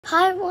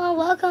Hi everyone,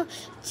 welcome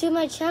to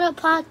my channel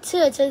part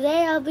 2.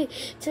 Today I'll be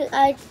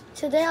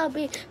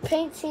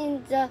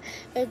painting the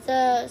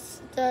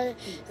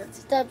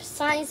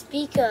science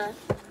beaker.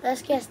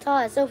 Let's get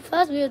started. So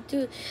first we'll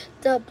do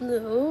the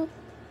blue.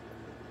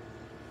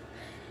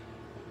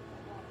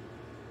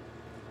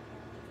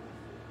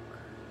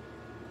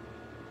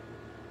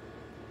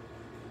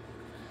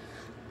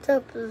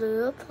 The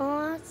blue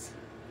part.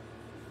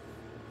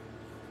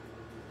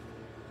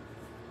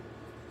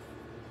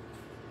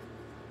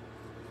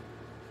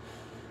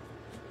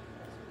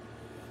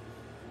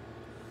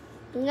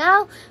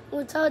 Now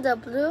we'll do the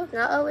blue.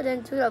 Now over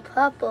then do the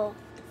purple.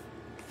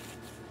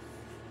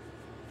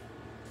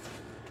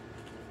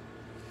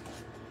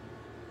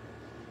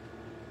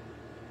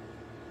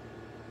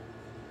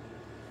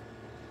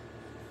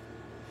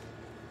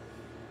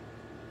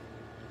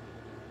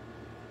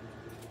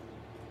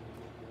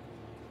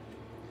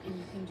 And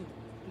you can do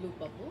blue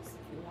bubbles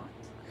if you want.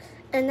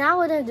 And now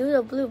we're gonna do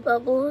the blue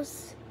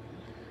bubbles.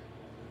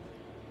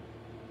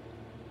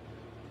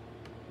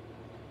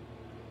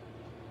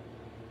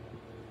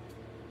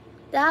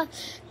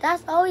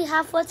 That's all we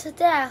have for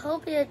today. I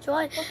hope you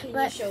enjoyed. Okay,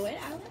 can you show it,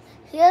 Alan?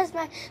 Here's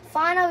my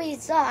final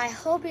result. I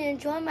hope you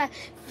enjoyed my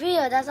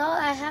video. That's all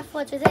I have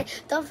for today.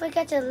 Don't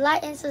forget to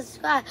like and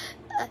subscribe.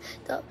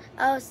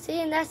 I'll see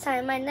you next time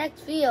in my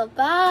next video.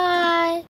 Bye.